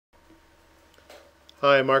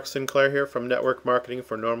Hi, Mark Sinclair here from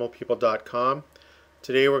networkmarketingfornormalpeople.com.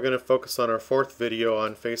 Today we're going to focus on our fourth video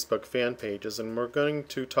on Facebook fan pages, and we're going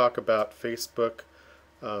to talk about Facebook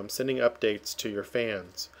sending updates to your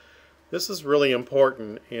fans. This is really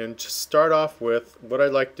important, and to start off with, what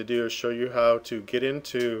I'd like to do is show you how to get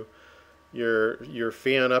into your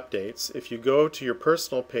fan updates. If you go to your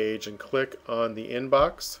personal page and click on the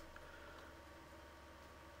inbox,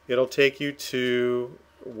 it'll take you to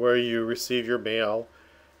where you receive your mail,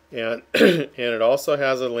 and and it also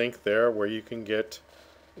has a link there where you can get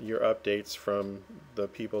your updates from the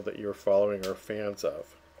people that you're following or fans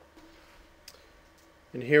of.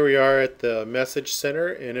 And here we are at the message center,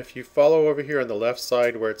 and if you follow over here on the left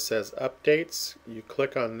side where it says updates, you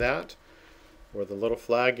click on that where the little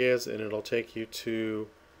flag is, and it'll take you to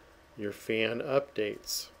your fan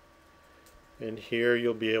updates. And here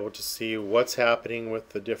you'll be able to see what's happening with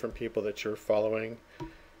the different people that you're following.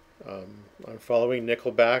 I'm following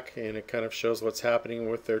Nickelback, and it kind of shows what's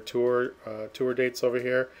happening with their tour dates over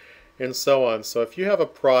here, and so on. So if you have a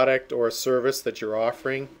product or a service that you're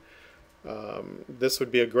offering, this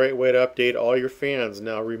would be a great way to update all your fans.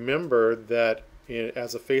 Now remember that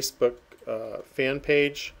as a Facebook fan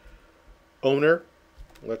page owner,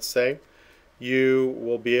 let's say, you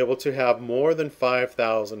will be able to have more than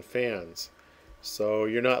 5,000 fans. So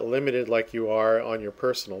you're not limited like you are on your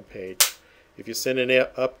personal page. If you send an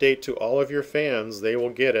update to all of your fans, they will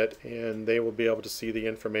get it, and they will be able to see the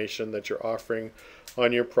information that you're offering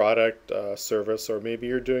on your product, service, or maybe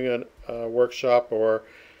you're doing a workshop or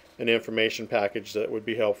an information package that would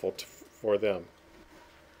be helpful for them.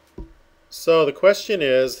 So the question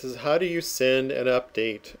is how do you send an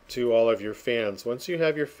update to all of your fans? Once you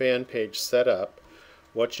have your fan page set up,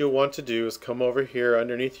 what you'll want to do is come over here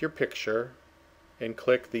underneath your picture and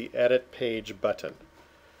click the Edit Page button.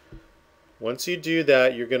 Once you do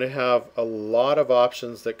that, you're going to have a lot of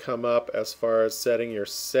options that come up as far as setting, your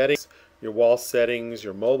wall settings,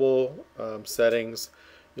 your mobile settings.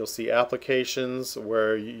 You'll see applications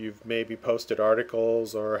where you've maybe posted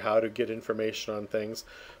articles or how to get information on things.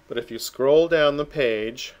 But if you scroll down the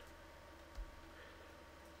page,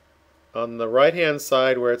 on the right hand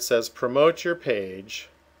side where it says Promote Your Page,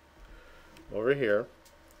 over here,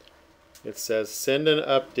 it says Send an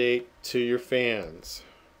Update to Your Fans.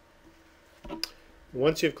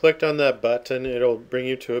 Once you've clicked on that button, it'll bring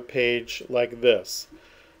you to a page like this,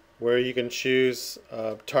 where you can choose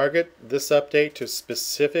target this update to a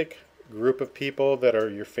specific group of people that are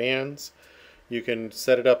your fans. You can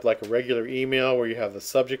set it up like a regular email where you have the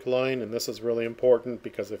subject line, and this is really important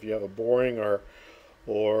because if you have a boring or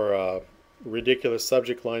ridiculous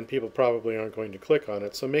subject line, people probably aren't going to click on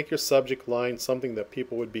it. So make your subject line something that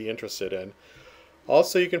people would be interested in.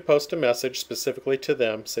 Also, you can post a message specifically to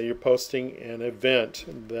them. Say you're posting an event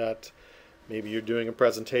that maybe you're doing a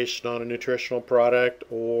presentation on a nutritional product,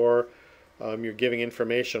 or you're giving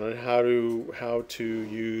information on how to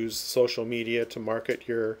use social media to market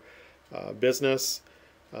your business.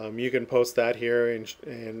 You can post that here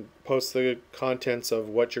and post the contents of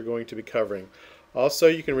what you're going to be covering. Also,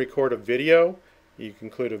 you can record a video. You can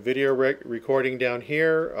include a video recording down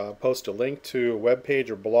here, post a link to a web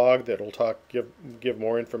page or blog that will give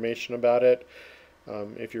more information about it.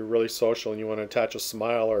 If you're really social and you want to attach a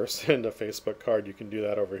smile or send a Facebook card, you can do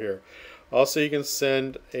that over here. Also, you can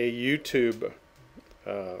send a YouTube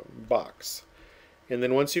box. And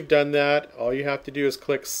then once you've done that, all you have to do is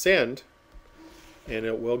click Send, and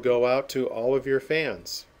it will go out to all of your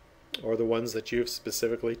fans, or the ones that you've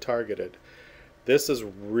specifically targeted. This is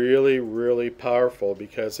really, really powerful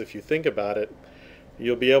because if you think about it,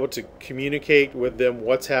 you'll be able to communicate with them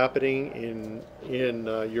what's happening in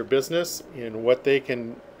your business and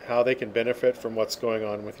how they can benefit from what's going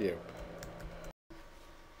on with you.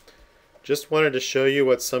 Just wanted to show you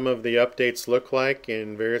what some of the updates look like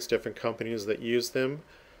in various different companies that use them.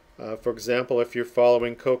 For example, if you're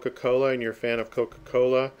following Coca-Cola and you're a fan of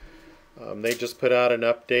Coca-Cola, they just put out an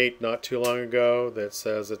update not too long ago that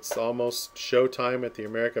says it's almost showtime at the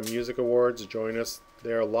American Music Awards. Join us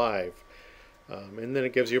there live. And then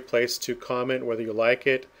it gives you a place to comment whether you like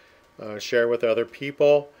it, share with other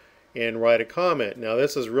people, and write a comment. Now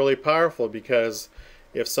this is really powerful because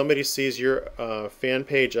if somebody sees your fan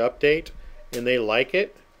page update and they like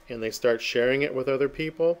it and they start sharing it with other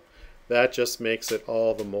people, that just makes it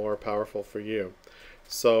all the more powerful for you.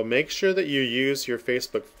 So make sure that you use your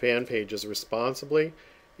Facebook fan pages responsibly,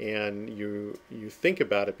 and you think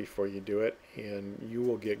about it before you do it, and you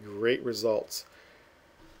will get great results.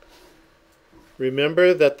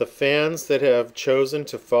 Remember that the fans that have chosen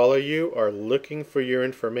to follow you are looking for your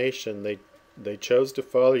information. They chose to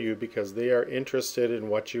follow you because they are interested in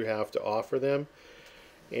what you have to offer them.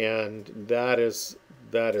 and that is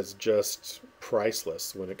just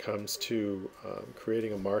priceless when it comes to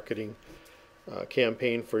creating a marketing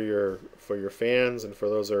campaign for your fans and for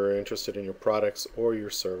those that are interested in your products or your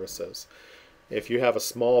services. If you have a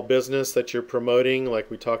small business that you're promoting, like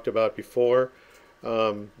we talked about before,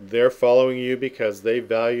 they're following you because they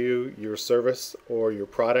value your service or your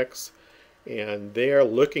products, and they are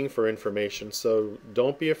looking for information. So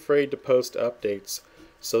don't be afraid to post updates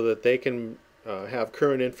so that they can have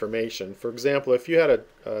current information. For example, if you had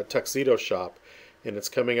a tuxedo shop and it's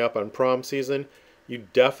coming up on prom season, you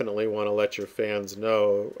definitely want to let your fans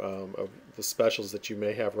know of the specials that you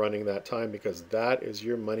may have running that time, because that is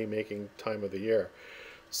your money-making time of the year.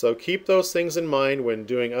 So keep those things in mind when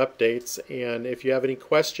doing updates, and if you have any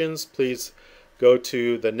questions, please go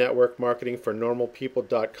to the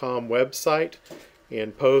networkmarketingfornormalpeople.com website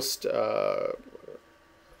and post,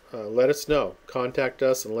 let us know. Contact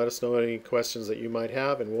us and let us know any questions that you might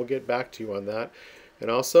have, and we'll get back to you on that. And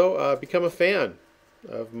also become a fan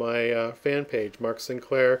of my fan page, Mark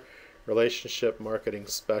Sinclair, Relationship Marketing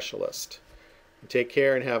Specialist. Take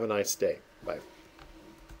care and have a nice day. Bye.